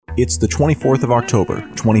It's the 24th of October,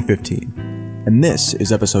 2015, and this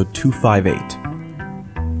is episode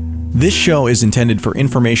 258. This show is intended for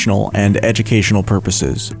informational and educational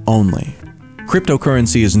purposes only.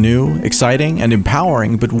 Cryptocurrency is new, exciting, and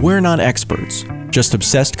empowering, but we're not experts, just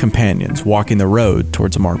obsessed companions walking the road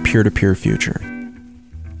towards a more peer-to-peer future.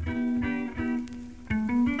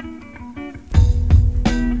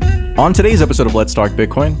 On today's episode of Let's Talk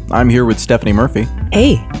Bitcoin, I'm here with Stephanie Murphy.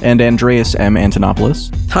 Hey. And Andreas M.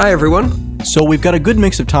 Antonopoulos. Hi, everyone. So we've got a good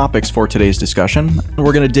mix of topics for today's discussion.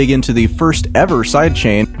 We're going to dig into the first ever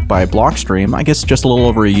sidechain by Blockstream, I guess just a little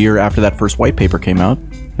over a year after that first white paper came out.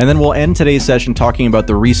 And then we'll end today's session talking about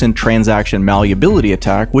the recent transaction malleability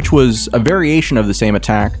attack, which was a variation of the same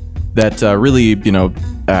attack that really,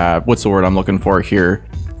 what's the word I'm looking for here?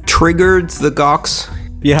 Triggered the Gox.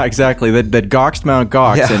 Yeah, exactly. That Goxed Mount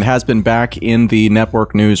Gox and has been back in the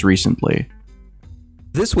network news recently.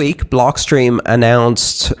 This week, Blockstream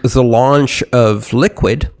announced the launch of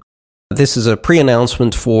Liquid. This is a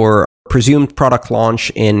pre-announcement for presumed product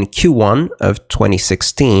launch in Q1 of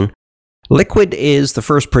 2016. Liquid is the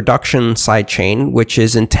first production sidechain, which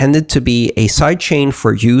is intended to be a sidechain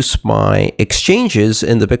for use by exchanges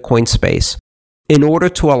in the Bitcoin space in order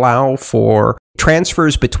to allow for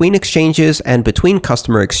transfers between exchanges and between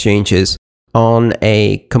customer exchanges on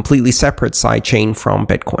a completely separate sidechain from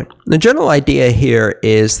Bitcoin. The general idea here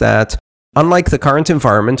is that unlike the current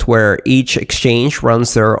environment where each exchange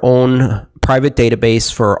runs their own private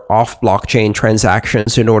database for off-blockchain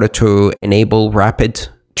transactions in order to enable rapid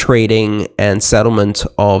trading and settlement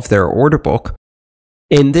of their order book,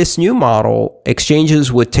 in this new model,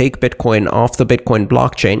 exchanges would take Bitcoin off the Bitcoin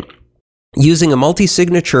blockchain. Using a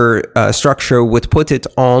multi-signature structure would put it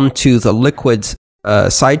onto the Liquid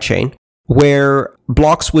sidechain, where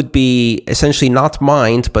blocks would be essentially not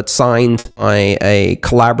mined, but signed by a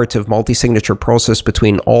collaborative multi-signature process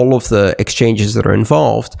between all of the exchanges that are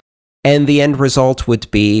involved. And the end result would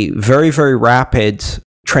be very, very rapid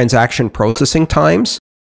transaction processing times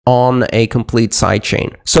on a complete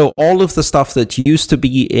sidechain. So all of the stuff that used to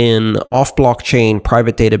be in off-blockchain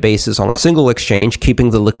private databases on a single exchange, keeping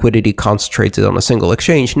the liquidity concentrated on a single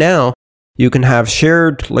exchange, now you can have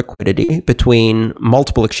shared liquidity between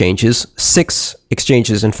multiple exchanges. 6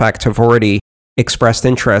 exchanges, in fact, have already expressed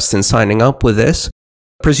interest in signing up with this.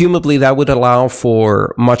 Presumably, that would allow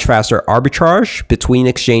for much faster arbitrage between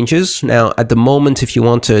exchanges. Now, at the moment, if you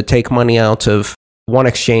want to take money out of one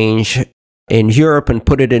exchange in Europe and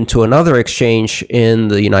put it into another exchange in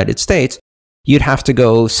the United States, you'd have to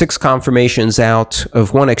go 6 confirmations out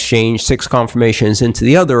of one exchange, 6 confirmations into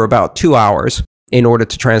the other, about 2 hours in order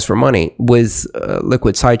to transfer money. With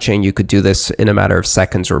Liquid sidechain, you could do this in a matter of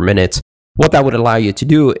seconds or minutes. What that would allow you to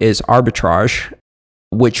do is arbitrage,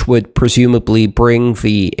 which would presumably bring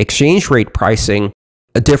the exchange rate pricing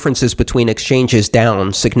differences between exchanges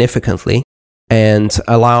down significantly and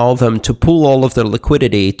allow them to pool all of their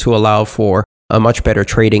liquidity to allow for a much better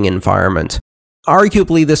trading environment.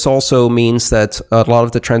 Arguably, this also means that a lot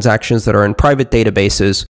of the transactions that are in private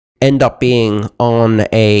databases end up being on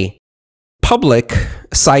a public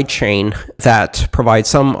sidechain that provides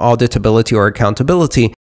some auditability or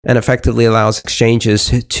accountability and effectively allows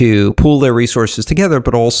exchanges to pool their resources together,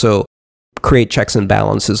 but also create checks and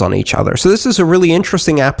balances on each other. So this is a really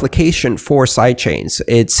interesting application for sidechains.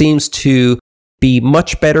 It seems to be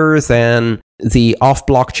much better than the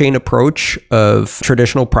off-blockchain approach of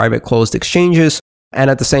traditional private closed exchanges, and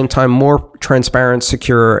at the same time more transparent,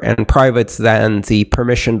 secure, and private than the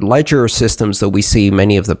permissioned ledger systems that we see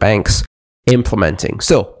many of the banks implementing.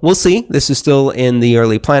 So we'll see. This is still in the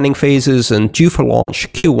early planning phases and due for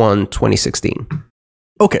launch Q1 2016.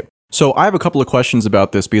 Okay, so I have a couple of questions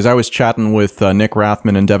about this because I was chatting with Nick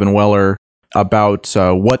Rathman and Devin Weller about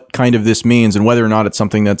what kind of this means and whether or not it's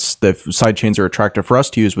something the sidechains are attractive for us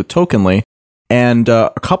to use with Tokenly. And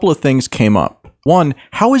a couple of things came up. One,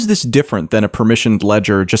 how is this different than a permissioned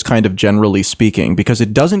ledger, just kind of generally speaking? Because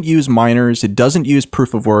it doesn't use miners, it doesn't use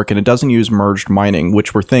proof of work, and it doesn't use merged mining,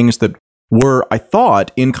 which were things that were, I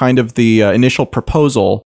thought, in kind of the initial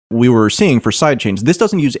proposal we were seeing for sidechains. This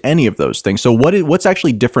doesn't use any of those things. So what's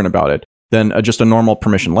actually different about it than just a normal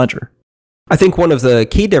permissioned ledger? I think one of the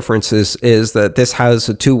key differences is that this has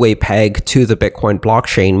a two-way peg to the Bitcoin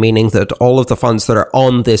blockchain, meaning that all of the funds that are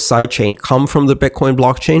on this sidechain come from the Bitcoin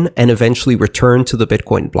blockchain and eventually return to the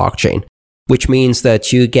Bitcoin blockchain, which means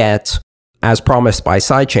that you get, as promised by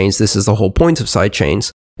sidechains, this is the whole point of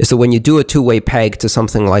sidechains, is that when you do a two-way peg to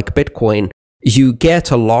something like Bitcoin, you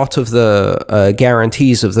get a lot of the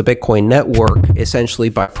guarantees of the Bitcoin network essentially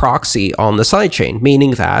by proxy on the sidechain,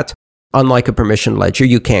 meaning that unlike a permission ledger,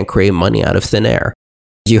 you can't create money out of thin air.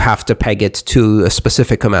 You have to peg it to a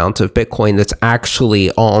specific amount of Bitcoin that's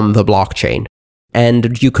actually on the blockchain.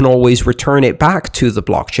 And you can always return it back to the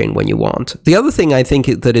blockchain when you want. The other thing I think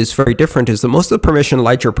that is very different is that most of the permission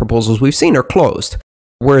ledger proposals we've seen are closed,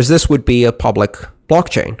 whereas this would be a public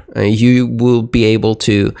blockchain. You will be able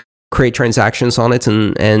to create transactions on it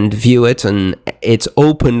and view it, and it's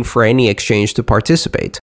open for any exchange to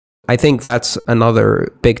participate. I think that's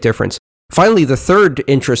another big difference. Finally, the third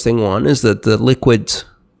interesting one is that the Liquid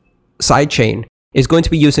sidechain is going to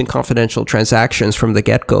be using confidential transactions from the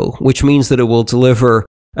get-go, which means that it will deliver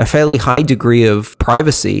a fairly high degree of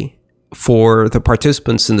privacy for the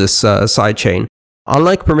participants in this sidechain.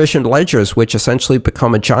 Unlike permissioned ledgers, which essentially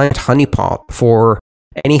become a giant honeypot for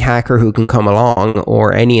any hacker who can come along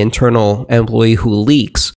or any internal employee who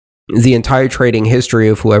leaks the entire trading history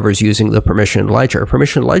of whoever's using the permissioned ledger.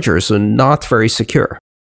 Permissioned ledgers are not very secure.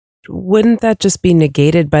 Wouldn't that just be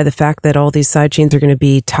negated by the fact that all these sidechains are going to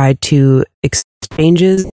be tied to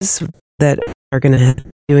exchanges that are going to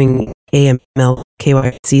be doing AML,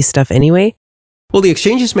 KYC stuff anyway? Well, the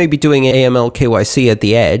exchanges may be doing AML, KYC at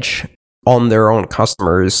the edge on their own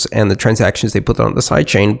customers and the transactions they put on the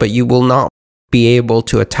sidechain, but you will not be able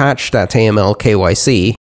to attach that AML,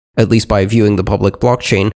 KYC, at least by viewing the public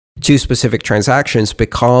blockchain, to specific transactions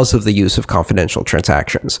because of the use of confidential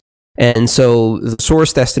transactions. And so the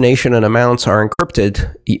source, destination, and amounts are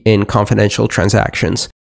encrypted in confidential transactions.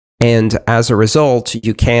 And as a result,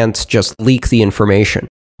 you can't just leak the information.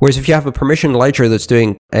 Whereas if you have a permissioned ledger that's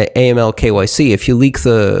doing AML, KYC, if you leak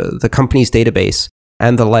the company's database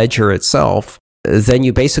and the ledger itself, then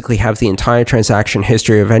you basically have the entire transaction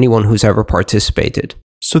history of anyone who's ever participated.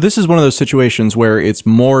 So this is one of those situations where it's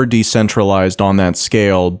more decentralized on that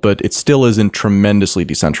scale, but it still isn't tremendously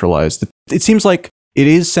decentralized. It seems like it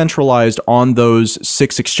is centralized on those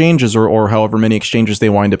 6 exchanges or however many exchanges they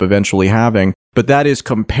wind up eventually having, but that is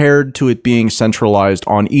compared to it being centralized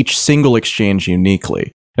on each single exchange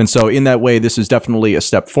uniquely. And so in that way, this is definitely a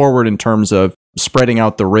step forward in terms of spreading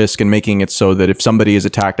out the risk and making it so that if somebody is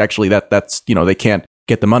attacked, actually that's they can't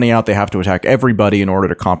get the money out, they have to attack everybody in order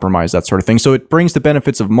to compromise that sort of thing. So it brings the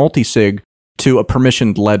benefits of multi-sig to a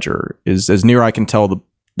permissioned ledger, is as near I can tell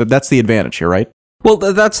that's the advantage here, right? Well,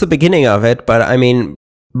 that's the beginning of it, but I mean,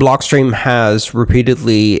 Blockstream has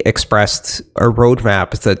repeatedly expressed a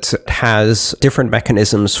roadmap that has different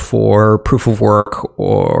mechanisms for proof of work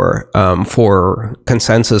or for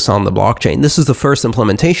consensus on the blockchain. This is the first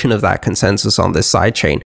implementation of that consensus on this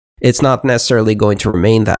sidechain. It's not necessarily going to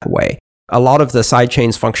remain that way. A lot of the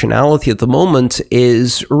sidechain's functionality at the moment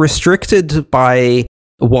is restricted by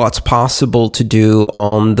what's possible to do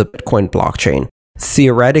on the Bitcoin blockchain.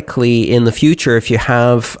 Theoretically, in the future, if you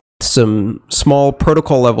have some small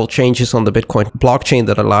protocol level changes on the Bitcoin blockchain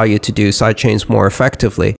that allow you to do sidechains more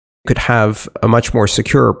effectively, you could have a much more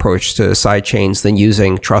secure approach to sidechains than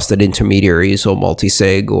using trusted intermediaries or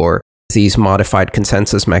multisig or these modified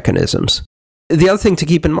consensus mechanisms. The other thing to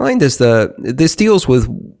keep in mind is that this deals with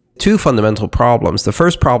 2 fundamental problems. The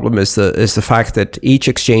first problem is the fact that each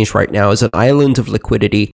exchange right now is an island of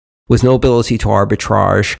liquidity with no ability to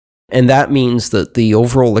arbitrage. And that means that the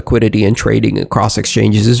overall liquidity in trading across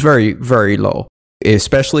exchanges is very, very low,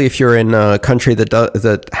 especially if you're in a country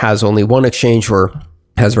that has only one exchange or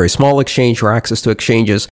has very small exchange or access to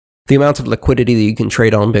exchanges. The amount of liquidity that you can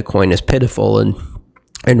trade on Bitcoin is pitiful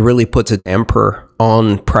and really puts a damper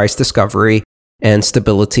on price discovery and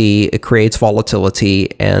stability. It creates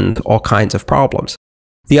volatility and all kinds of problems.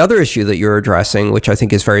 The other issue that you're addressing, which I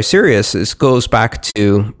think is very serious, goes back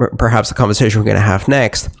to perhaps the conversation we're going to have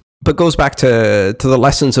next, but goes back to the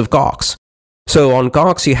lessons of Gox. So on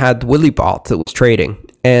Gox, you had Willybot that was trading.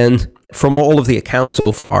 And from all of the accounts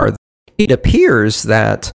so far, it appears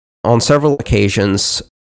that on several occasions,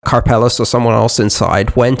 Carpellis or someone else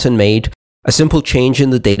inside went and made a simple change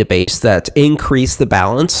in the database that increased the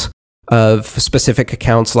balance of specific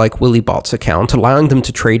accounts like Willybot's account, allowing them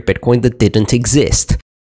to trade Bitcoin that didn't exist.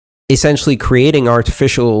 Essentially creating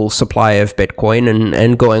artificial supply of Bitcoin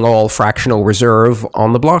and going all fractional reserve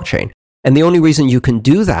on the blockchain. And the only reason you can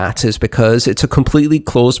do that is because it's a completely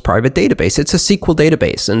closed private database. It's a SQL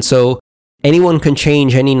database. And so anyone can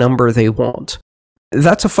change any number they want.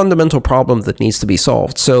 That's a fundamental problem that needs to be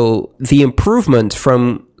solved. So the improvement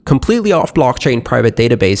from completely off blockchain private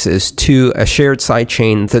databases to a shared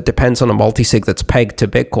sidechain that depends on a multisig that's pegged to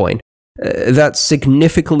Bitcoin, that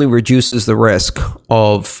significantly reduces the risk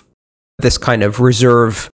of this kind of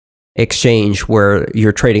reserve exchange where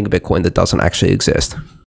you're trading Bitcoin that doesn't actually exist.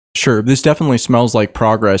 Sure, this definitely smells like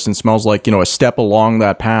progress and smells like, a step along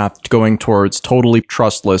that path going towards totally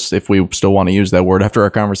trustless, if we still want to use that word after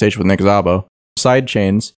our conversation with Nick Szabo,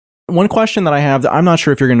 sidechains. One question that I have that I'm not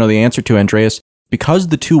sure if you're going to know the answer to, Andreas, because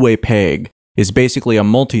the two-way peg is basically a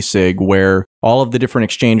multi-sig where all of the different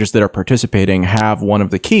exchanges that are participating have one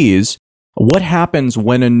of the keys, what happens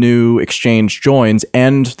when a new exchange joins?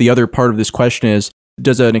 And the other part of this question is,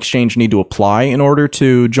 does an exchange need to apply in order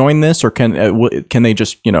to join this, or can they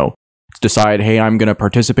just, decide, hey, I'm going to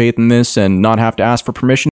participate in this and not have to ask for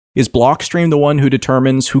permission? Is Blockstream the one who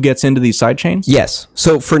determines who gets into these sidechains? Yes.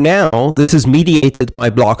 So for now, this is mediated by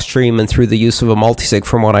Blockstream and through the use of a multisig,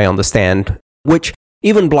 from what I understand, which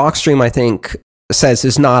even Blockstream, I think, says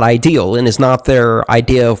is not ideal and is not their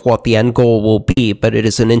idea of what the end goal will be, but it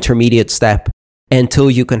is an intermediate step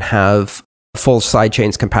until you can have full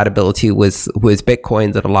sidechains compatibility with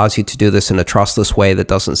Bitcoin that allows you to do this in a trustless way that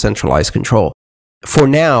doesn't centralize control. For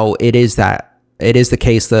now, it is the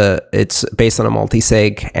case that it's based on a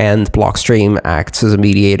multisig and Blockstream acts as a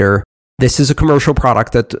mediator. This is a commercial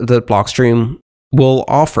product that Blockstream will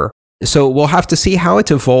offer. So we'll have to see how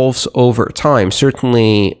it evolves over time.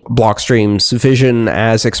 Certainly, Blockstream's vision,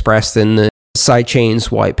 as expressed in the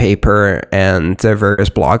sidechains white paper and their various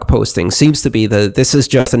blog postings, seems to be that this is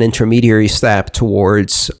just an intermediary step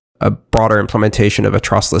towards a broader implementation of a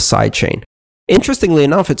trustless sidechain. Interestingly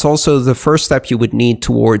enough, it's also the first step you would need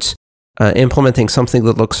towards implementing something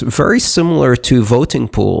that looks very similar to voting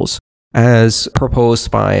pools, as proposed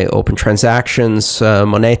by Open Transactions,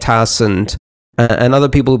 Monetas, and other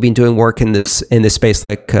people who've been doing work in this space,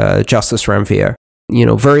 like Justice Ranvier.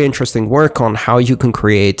 Very interesting work on how you can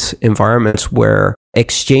create environments where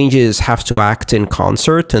exchanges have to act in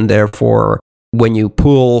concert, and therefore, when you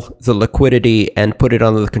pool the liquidity and put it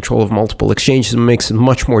under the control of multiple exchanges, it makes it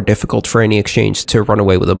much more difficult for any exchange to run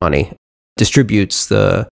away with the money. Distributes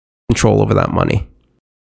the control over that money.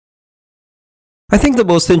 I think the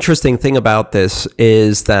most interesting thing about this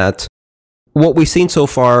is that what we've seen so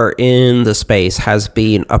far in the space has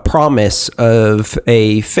been a promise of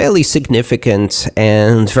a fairly significant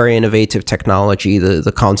and very innovative technology,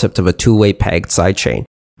 the concept of a two-way pegged sidechain.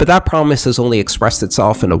 But that promise has only expressed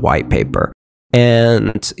itself in a white paper.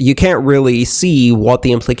 And you can't really see what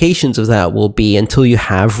the implications of that will be until you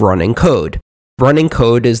have running code. Running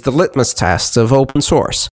code is the litmus test of open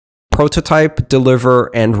source. Prototype, deliver,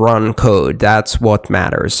 and run code. That's what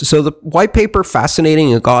matters. So the white paper,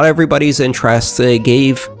 fascinating. It got everybody's interest. It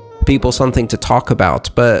gave people something to talk about.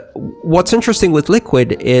 But what's interesting with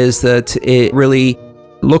Liquid is that it really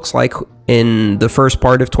looks like in the first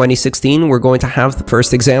part of 2016, we're going to have the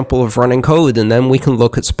first example of running code, and then we can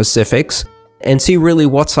look at specifics and see really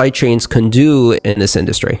what sidechains can do in this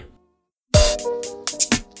industry.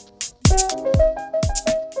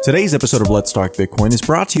 Today's episode of Let's Talk Bitcoin is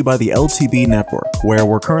brought to you by the LTB network, where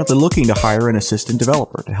we're currently looking to hire an assistant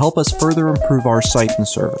developer to help us further improve our site and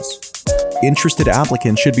service. Interested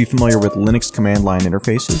applicants should be familiar with Linux command line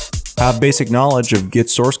interfaces, have basic knowledge of Git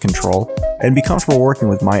source control, and be comfortable working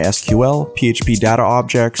with MySQL, PHP data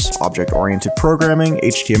objects, object-oriented programming,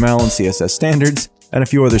 HTML and CSS standards, and a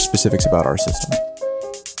few other specifics about our system.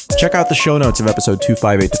 Check out the show notes of episode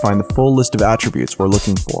 258 to find the full list of attributes we're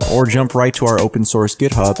looking for, or jump right to our open source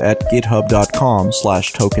GitHub at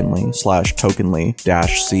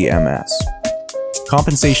github.com/tokenly/cms.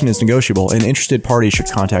 Compensation is negotiable, and interested parties should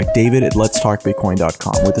contact David at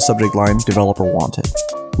letstalkbitcoin.com with the subject line Developer Wanted.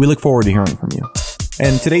 We look forward to hearing from you.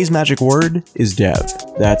 And today's magic word is dev.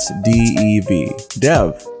 That's D-E-V.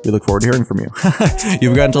 Dev. We look forward to hearing from you.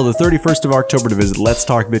 You've got until the 31st of October to visit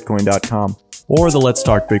letstalkbitcoin.com or the Let's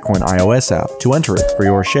Talk Bitcoin iOS app to enter it for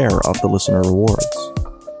your share of the listener rewards.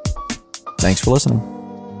 Thanks for listening.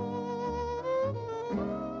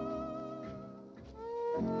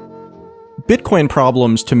 Bitcoin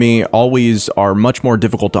problems, to me, always are much more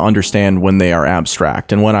difficult to understand when they are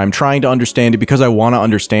abstract, and when I'm trying to understand it because I want to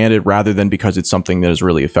understand it rather than because it's something that is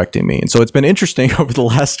really affecting me. And so it's been interesting over the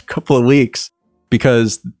last couple of weeks,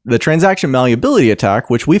 because the transaction malleability attack,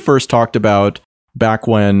 which we first talked about back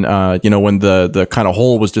when, when the kind of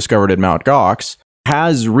hole was discovered at Mt. Gox,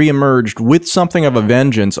 has reemerged with something of a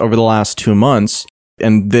vengeance over the last 2 months.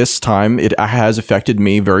 And this time it has affected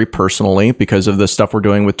me very personally because of the stuff we're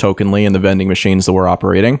doing with Tokenly and the vending machines that we're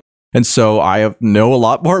operating. And so I know a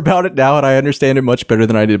lot more about it now, and I understand it much better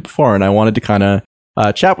than I did before. And I wanted to kind of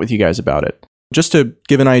chat with you guys about it. Just to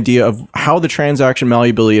give an idea of how the transaction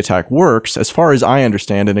malleability attack works, as far as I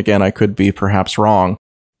understand, and again, I could be perhaps wrong,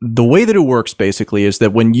 the way that it works basically is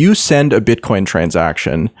that when you send a Bitcoin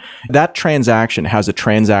transaction, that transaction has a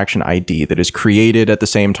transaction ID that is created at the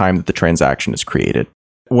same time that the transaction is created.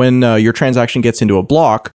 When your transaction gets into a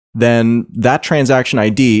block, then that transaction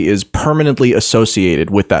ID is permanently associated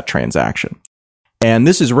with that transaction. And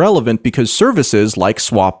this is relevant because services like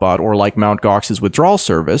SwapBot or like Mt. Gox's withdrawal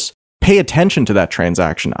service pay attention to that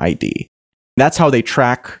transaction ID. That's how they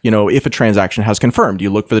track, if a transaction has confirmed. You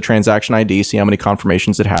look for the transaction ID, see how many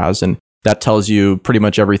confirmations it has, and that tells you pretty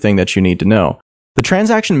much everything that you need to know. The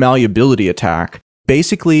transaction malleability attack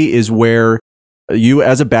basically is where you,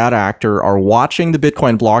 as a bad actor, are watching the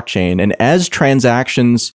Bitcoin blockchain, and as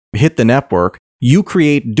transactions hit the network, you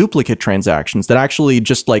create duplicate transactions that actually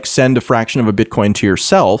just like send a fraction of a Bitcoin to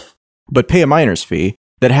yourself, but pay a miner's fee,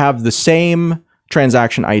 that have the same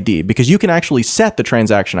transaction ID, because you can actually set the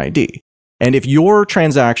transaction ID. And if your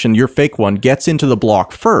transaction, your fake one, gets into the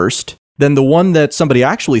block first, then the one that somebody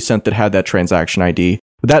actually sent that had that transaction ID,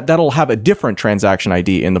 that'll have a different transaction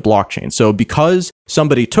ID in the blockchain. So because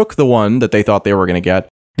somebody took the one that they thought they were going to get,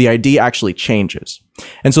 the ID actually changes.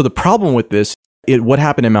 And so the problem with this, what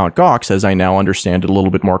happened in Mt. Gox, as I now understand it a little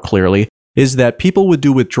bit more clearly, is that people would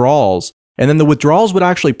do withdrawals, and then the withdrawals would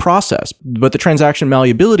actually process, but the transaction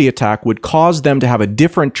malleability attack would cause them to have a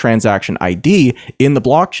different transaction ID in the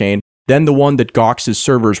blockchain than the one that Gox's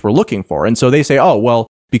servers were looking for. And so they say, oh, well,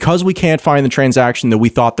 because we can't find the transaction that we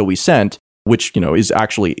thought that we sent, which, is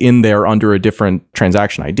actually in there under a different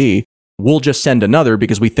transaction ID, we'll just send another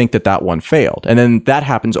because we think that one failed. And then that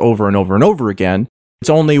happens over and over and over again. It's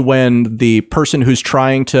only when the person who's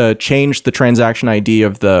trying to change the transaction ID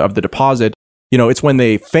of the deposit, it's when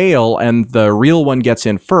they fail and the real one gets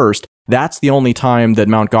in first, that's the only time that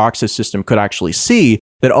Mt. Gox's system could actually see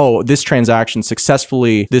that, oh, this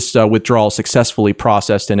withdrawal successfully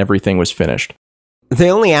processed and everything was finished. They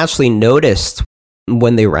only actually noticed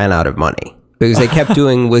when they ran out of money, because they kept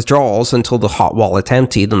doing withdrawals until the hot wallet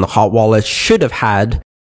emptied, and the hot wallet should have had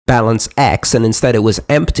balance X, and instead it was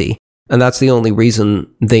empty. And that's the only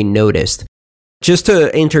reason they noticed. Just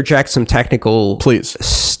to interject some technical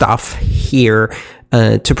stuff here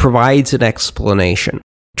to provide an explanation.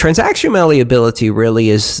 Transaction malleability really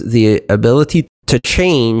is the ability to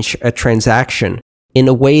change a transaction in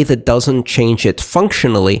a way that doesn't change it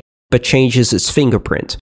functionally, but changes its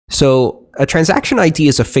fingerprint. So a transaction ID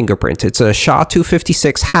is a fingerprint. It's a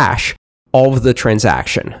SHA-256 hash of the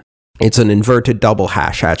transaction. It's an inverted double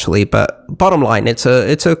hash, actually, but bottom line, it's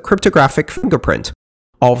a cryptographic fingerprint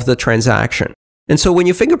of the transaction. And so when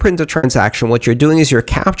you fingerprint a transaction, what you're doing is you're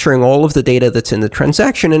capturing all of the data that's in the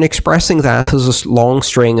transaction and expressing that as a long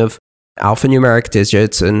string of alphanumeric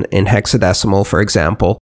digits in hexadecimal, for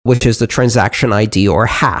example, which is the transaction ID or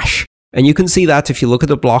hash. And you can see that if you look at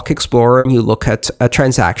the Block Explorer and you look at a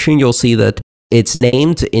transaction, you'll see that it's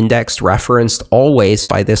named, indexed, referenced always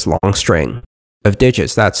by this long string of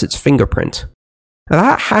digits. That's its fingerprint. Now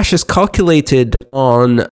that hash is calculated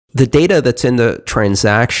on the data that's in the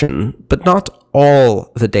transaction, but not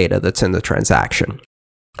all the data that's in the transaction.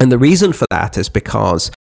 And the reason for that is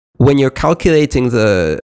because when you're calculating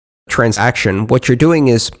the transaction, what you're doing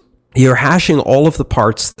is you're hashing all of the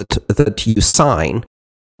parts that you sign,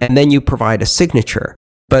 and then you provide a signature.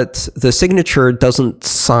 But the signature doesn't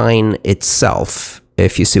sign itself,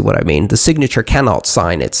 if you see what I mean. The signature cannot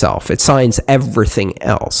sign itself. It signs everything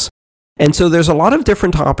else. And so there's a lot of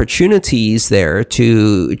different opportunities there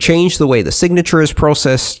to change the way the signature is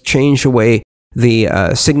processed, change the way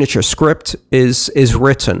the signature script is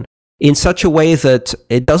written in such a way that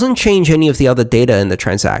it doesn't change any of the other data in the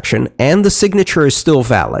transaction, and the signature is still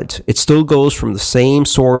valid. It still goes from the same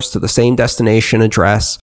source to the same destination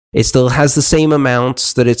address. It still has the same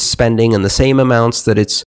amounts that it's spending and the same amounts that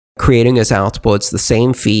it's creating as outputs, the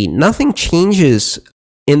same fee. Nothing changes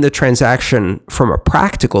in the transaction from a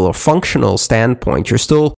practical or functional standpoint. You're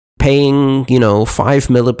still paying, 5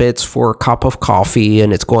 millibits for a cup of coffee,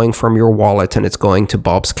 and it's going from your wallet and it's going to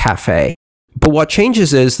Bob's Cafe. But what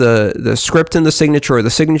changes is the script and the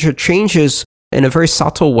signature changes in a very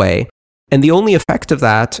subtle way. And the only effect of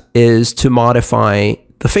that is to modify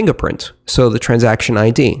the fingerprint, so the transaction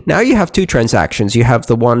ID. Now you have two transactions. You have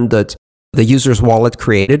the one that the user's wallet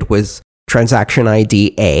created with transaction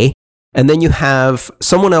ID A, and then you have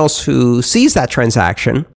someone else who sees that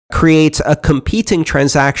transaction, creates a competing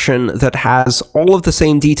transaction that has all of the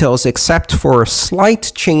same details except for a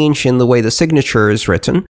slight change in the way the signature is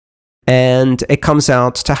written, and it comes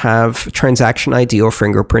out to have transaction ID or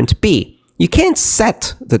fingerprint B. You can't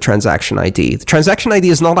set the transaction ID. The transaction ID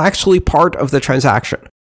is not actually part of the transaction.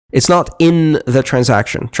 It's not in the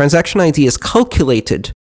transaction. Transaction ID is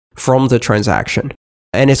calculated from the transaction,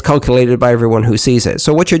 and it's calculated by everyone who sees it.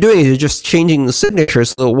 So what you're doing is you're just changing the signature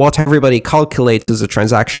so that what everybody calculates as a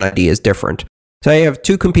transaction ID is different. So you have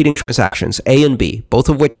two competing transactions, A and B, both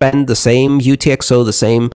of which spend the same UTXO, the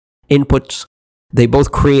same inputs. They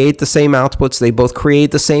both create the same outputs. They both create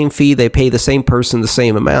the same fee. They pay the same person the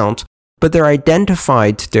same amount, but they're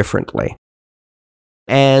identified differently.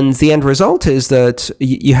 And the end result is that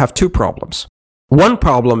you have two problems. One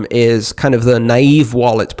problem is kind of the naive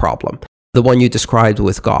wallet problem, the one you described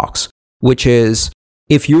with Gox, which is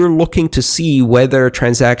if you're looking to see whether a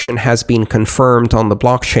transaction has been confirmed on the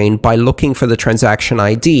blockchain by looking for the transaction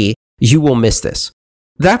ID, you will miss this.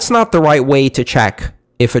 That's not the right way to check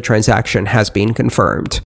if a transaction has been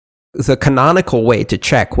confirmed. The canonical way to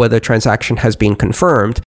check whether a transaction has been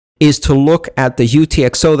confirmed is to look at the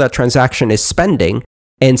UTXO that transaction is spending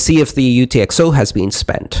and see if the UTXO has been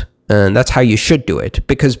spent. And that's how you should do it,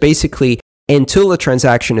 because basically, until a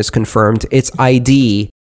transaction is confirmed, its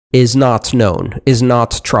ID is not known, is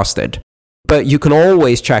not trusted. But you can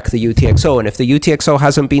always check the UTXO, and if the UTXO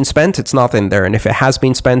hasn't been spent, it's not in there, and if it has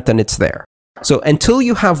been spent, then it's there. So until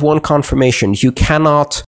you have one confirmation, you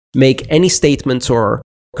cannot make any statements or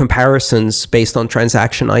comparisons based on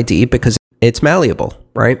transaction ID because it's malleable,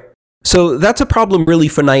 right? So that's a problem really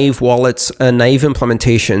for naive wallets and naive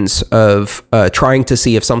implementations of trying to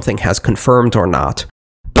see if something has confirmed or not.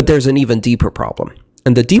 But there's an even deeper problem.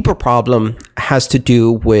 And the deeper problem has to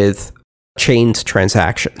do with chained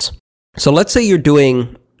transactions. So let's say you're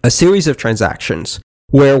doing a series of transactions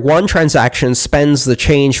where one transaction spends the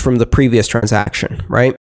change from the previous transaction,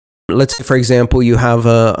 right? Let's say, for example, you have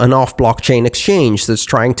an off-blockchain exchange that's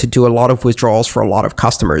trying to do a lot of withdrawals for a lot of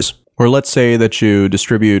customers. Or let's say that you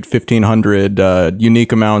distribute 1,500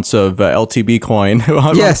 unique amounts of LTB coin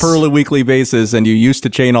on a per weekly basis, and you used to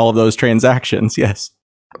chain all of those transactions. Yes.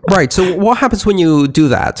 Right. So what happens when you do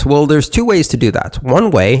that? Well, there's two ways to do that. One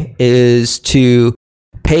way is to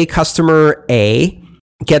pay customer A,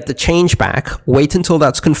 get the change back, wait until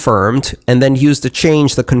that's confirmed, and then use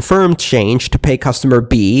the confirmed change to pay customer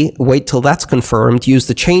B, wait till that's confirmed, use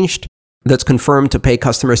the change that's confirmed to pay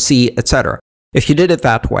customer C, etc. If you did it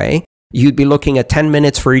that way, you'd be looking at 10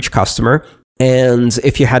 minutes for each customer, and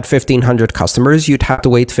if you had 1,500 customers, you'd have to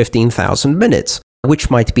wait 15,000 minutes, which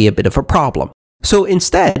might be a bit of a problem. So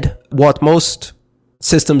instead, what most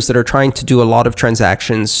systems that are trying to do a lot of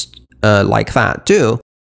transactions like that do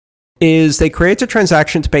is they create a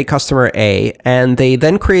transaction to pay customer A, and they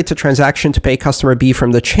then create a transaction to pay customer B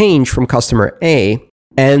from the change from customer A,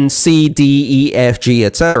 and C, D, E, F, G,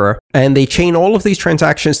 etc. And they chain all of these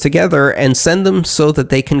transactions together and send them so that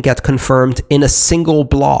they can get confirmed in a single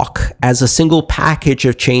block as a single package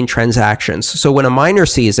of chain transactions. So when a miner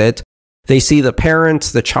sees it, they see the parent,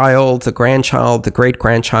 the child, the grandchild, the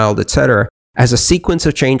great-grandchild, etc. as a sequence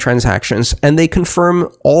of chain transactions, and they confirm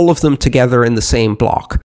all of them together in the same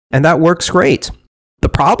block. And that works great. The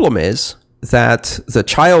problem is that the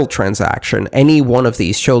child transaction, any one of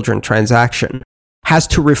these children transaction, has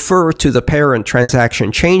to refer to the parent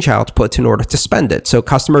transaction change output in order to spend it. So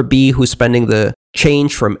customer B, who's spending the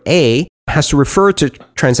change from A, has to refer to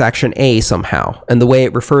transaction A somehow. And the way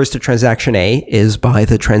it refers to transaction A is by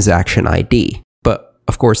the transaction ID. But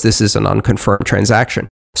of course, this is an unconfirmed transaction.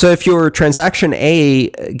 So if your transaction A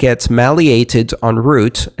gets malleated en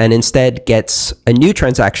route and instead gets a new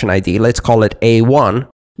transaction ID, let's call it A1,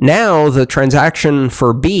 now the transaction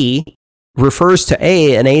for B refers to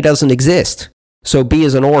A and A doesn't exist. So B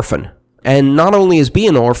is an orphan. And not only is B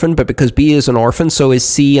an orphan, but because B is an orphan, so is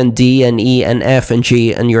C and D and E and F and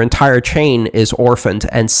G, and your entire chain is orphaned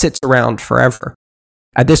and sits around forever.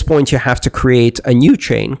 At this point, you have to create a new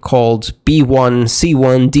chain called B1,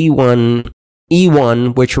 C1, D1,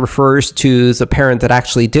 E1, which refers to the parent that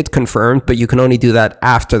actually did confirm, but you can only do that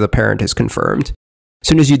after the parent is confirmed. As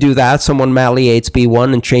soon as you do that, someone malleates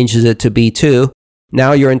B1 and changes it to B2.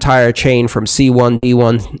 Now your entire chain from C1,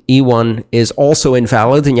 D1, E1 is also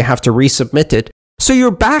invalid, and you have to resubmit it. So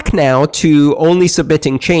you're back now to only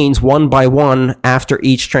submitting chains one by one after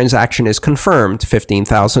each transaction is confirmed,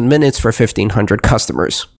 15,000 minutes for 1,500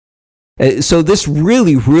 customers. So this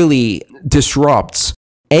really, really disrupts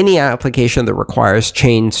any application that requires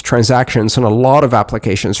chained transactions, and a lot of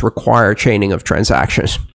applications require chaining of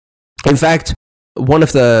transactions. In fact, one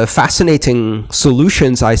of the fascinating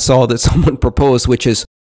solutions I saw that someone proposed, which is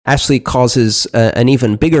actually causes an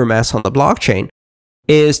even bigger mess on the blockchain,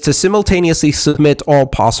 is to simultaneously submit all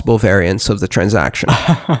possible variants of the transaction.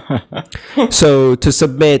 So to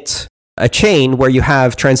submit a chain where you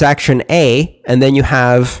have transaction A, and then you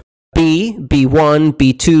have B, B1,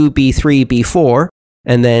 B2, B3, B4,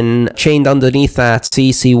 and then chained underneath that C,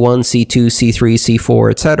 C1, C2, C3,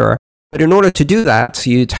 C4, etc. But in order to do that,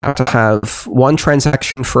 you'd have to have one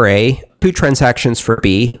transaction for A, 2 transactions for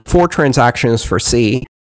B, 4 transactions for C,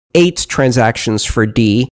 8 transactions for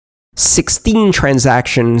D, 16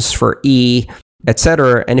 transactions for E,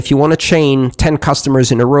 etc. And if you want to chain 10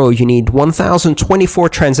 customers in a row, you need 1,024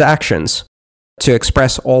 transactions to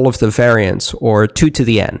express all of the variants, or 2 to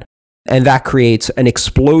the n. And that creates an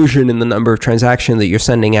explosion in the number of transactions that you're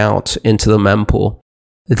sending out into the mempool.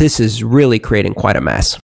 This is really creating quite a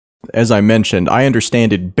mess. As I mentioned, I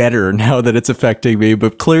understand it better now that it's affecting me,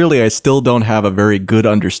 but clearly I still don't have a very good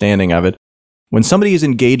understanding of it. When somebody is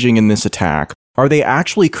engaging in this attack, are they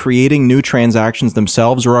actually creating new transactions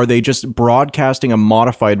themselves, or are they just broadcasting a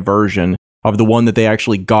modified version of the one that they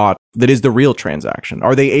actually got that is the real transaction?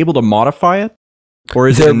 Are they able to modify it? Or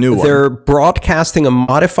is it a new one? They're broadcasting a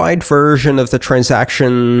modified version of the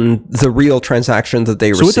transaction, the real transaction that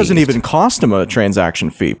they received. So it doesn't even cost them a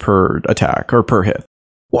transaction fee per attack or per hit?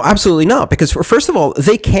 Well, absolutely not. Because first of all,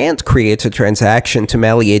 they can't create a transaction to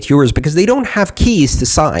malleate yours because they don't have keys to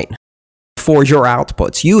sign for your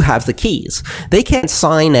outputs. You have the keys. They can't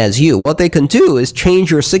sign as you. What they can do is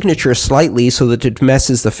change your signature slightly so that it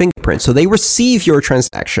messes the fingerprint. So they receive your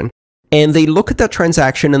transaction, and they look at that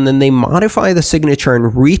transaction, and then they modify the signature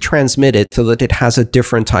and retransmit it so that it has a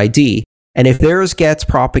different ID. And if theirs gets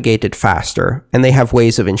propagated faster, and they have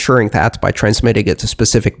ways of ensuring that by transmitting it to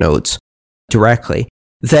specific nodes directly,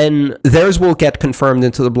 then theirs will get confirmed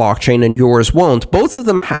into the blockchain and yours won't. Both of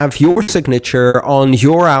them have your signature on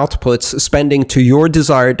your outputs spending to your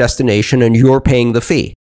desired destination, and you're paying the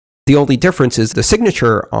fee. The only difference is the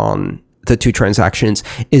signature on the two transactions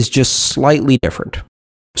is just slightly different.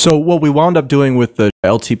 So what we wound up doing with the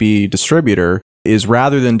LTB distributor is,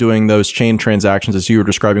 rather than doing those chain transactions as you were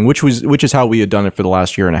describing, which is how we had done it for the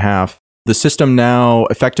last year and a half, the system now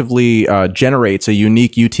effectively generates a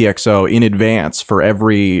unique UTXO in advance for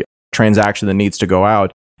every transaction that needs to go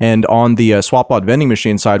out. And on the SwapBot vending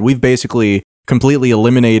machine side, we've basically completely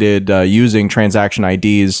eliminated using transaction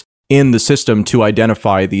IDs in the system to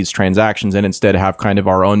identify these transactions, and instead have kind of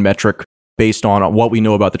our own metric based on what we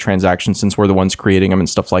know about the transaction, since we're the ones creating them and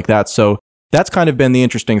stuff like that. So that's kind of been the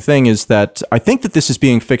interesting thing, is that I think that this is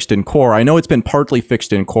being fixed in core. I know it's been partly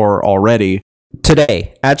fixed in core already.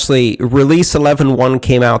 Today, actually, release 11.1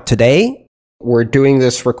 came out today. We're doing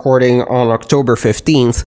this recording on October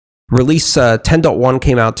 15th. Release 10.1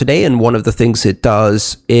 came out today, and one of the things it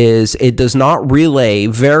does is it does not relay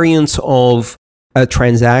variants of a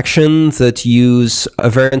transaction that use a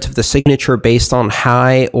variant of the signature based on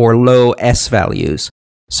high or low S values.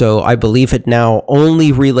 So I believe it now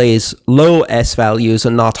only relays low S values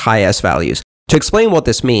and not high S values. To explain what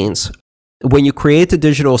this means, when you create a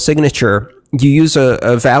digital signature, you use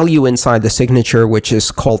a value inside the signature which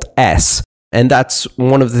is called S, and that's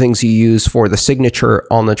one of the things you use for the signature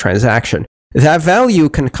on the transaction. That value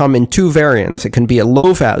can come in two variants. It can be a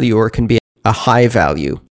low value or it can be a high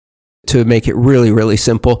value. To make it really, really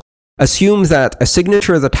simple, assume that a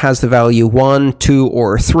signature that has the value 1, 2,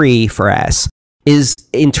 or 3 for S is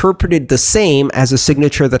interpreted the same as a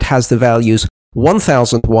signature that has the values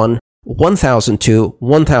 1001, 1002,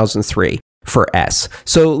 1003 for S.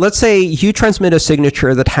 So let's say you transmit a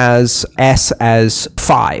signature that has S as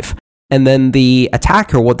 5, and then the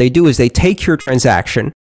attacker, what they do is they take your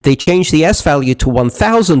transaction, they change the S value to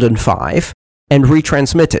 1005, and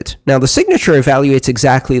retransmit it. Now, the signature evaluates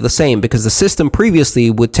exactly the same because the system previously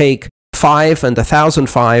would take 5 and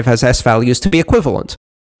 1005 as S values to be equivalent.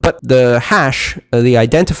 But the hash, the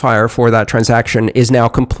identifier for that transaction, is now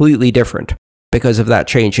completely different because of that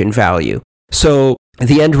change in value. So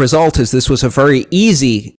the end result is this was a very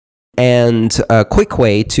easy and quick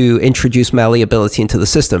way to introduce malleability into the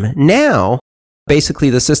system. Now, basically,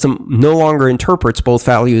 the system no longer interprets both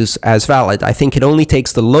values as valid. I think it only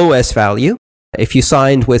takes the low S value. If you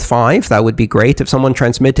signed with 5, that would be great. If someone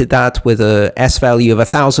transmitted that with a S value of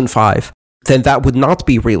 1005, then that would not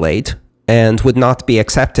be relayed and would not be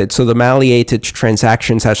accepted. So the malleated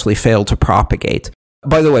transactions actually fail to propagate.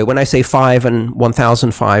 By the way, when I say 5 and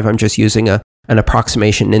 1005, I'm just using an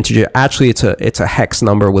approximation integer. Actually, it's a hex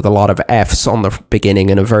number with a lot of Fs on the beginning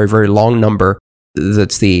and a very, very long number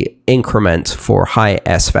that's the increment for high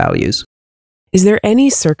S values. Is there any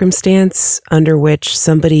circumstance under which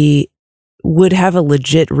somebody would have a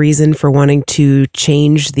legit reason for wanting to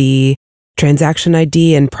change the transaction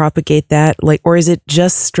ID and propagate that? Or is it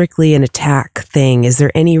just strictly an attack thing? Is there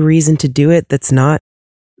any reason to do it that's not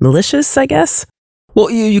malicious, I guess? Well,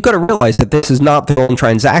 you got to realize that this is not their own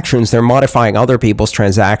transactions. They're modifying other people's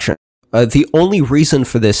transactions. The only reason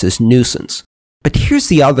for this is nuisance. But here's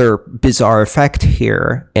the other bizarre effect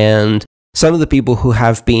here, and some of the people who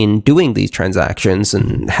have been doing these transactions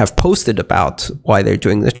and have posted about why they're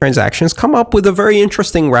doing the transactions come up with a very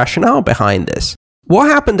interesting rationale behind this. What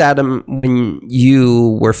happened, Adam, when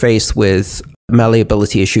you were faced with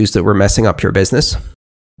malleability issues that were messing up your business?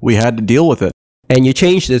 We had to deal with it. And you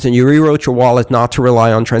changed it and you rewrote your wallet not to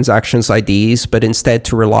rely on transactions IDs, but instead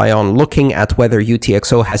to rely on looking at whether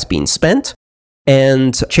UTXO has been spent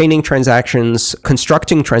and chaining transactions,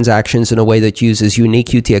 constructing transactions in a way that uses unique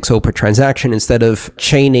UTXO per transaction instead of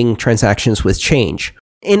chaining transactions with change.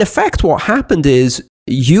 In effect, what happened is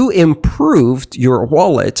you improved your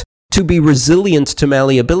wallet to be resilient to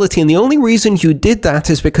malleability, and the only reason you did that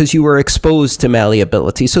is because you were exposed to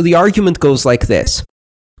malleability. So the argument goes like this.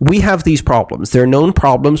 We have these problems. They're known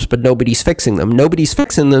problems, but nobody's fixing them. Nobody's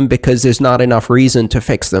fixing them because there's not enough reason to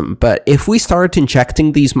fix them. But if we start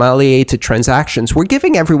injecting these malleated transactions, we're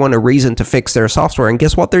giving everyone a reason to fix their software. And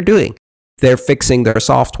guess what they're doing? They're fixing their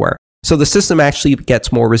software. So the system actually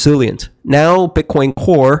gets more resilient. Now, Bitcoin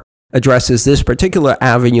Core addresses this particular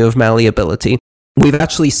avenue of malleability. We've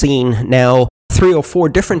actually seen now 3 or 4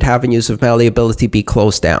 different avenues of malleability be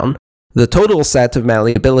closed down. The total set of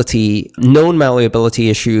known malleability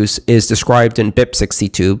issues is described in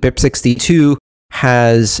BIP62. BIP62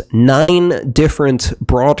 has 9 different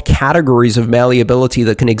broad categories of malleability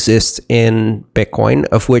that can exist in Bitcoin,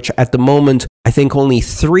 of which at the moment, I think only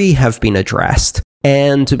 3 have been addressed.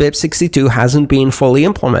 And BIP62 hasn't been fully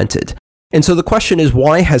implemented. And so the question is,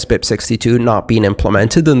 why has BIP62 not been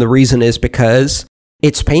implemented? And the reason is because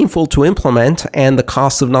it's painful to implement and the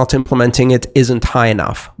cost of not implementing it isn't high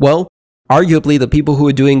enough. Well, arguably, the people who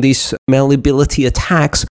are doing these malleability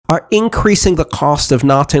attacks are increasing the cost of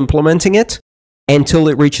not implementing it until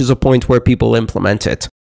it reaches a point where people implement it.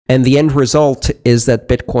 And the end result is that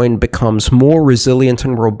Bitcoin becomes more resilient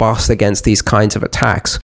and robust against these kinds of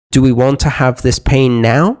attacks. Do we want to have this pain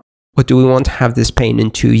now? Or do we want to have this pain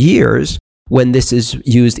in 2 years when this is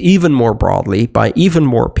used even more broadly by even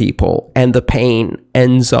more people and the pain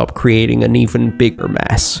ends up creating an even bigger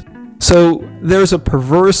mess? So there's a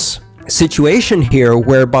perverse situation here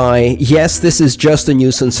whereby, yes, this is just a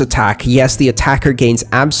nuisance attack. Yes, the attacker gains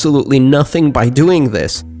absolutely nothing by doing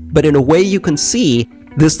this. But in a way, you can see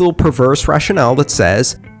this little perverse rationale that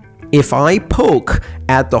says, if I poke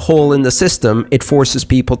at the hole in the system, it forces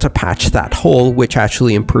people to patch that hole, which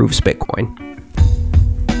actually improves Bitcoin.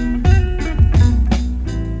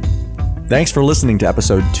 Thanks for listening to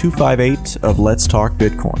episode 258 of Let's Talk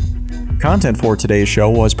Bitcoin. Content for today's show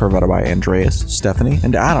was provided by Andreas, Stephanie,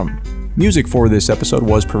 and Adam. Music for this episode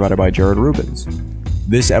was provided by Jared Rubens.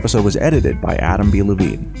 This episode was edited by Adam B.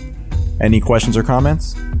 Levine. Any questions or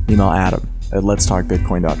comments? Email Adam at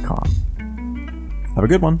letstalkbitcoin.com. Have a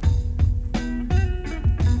good one.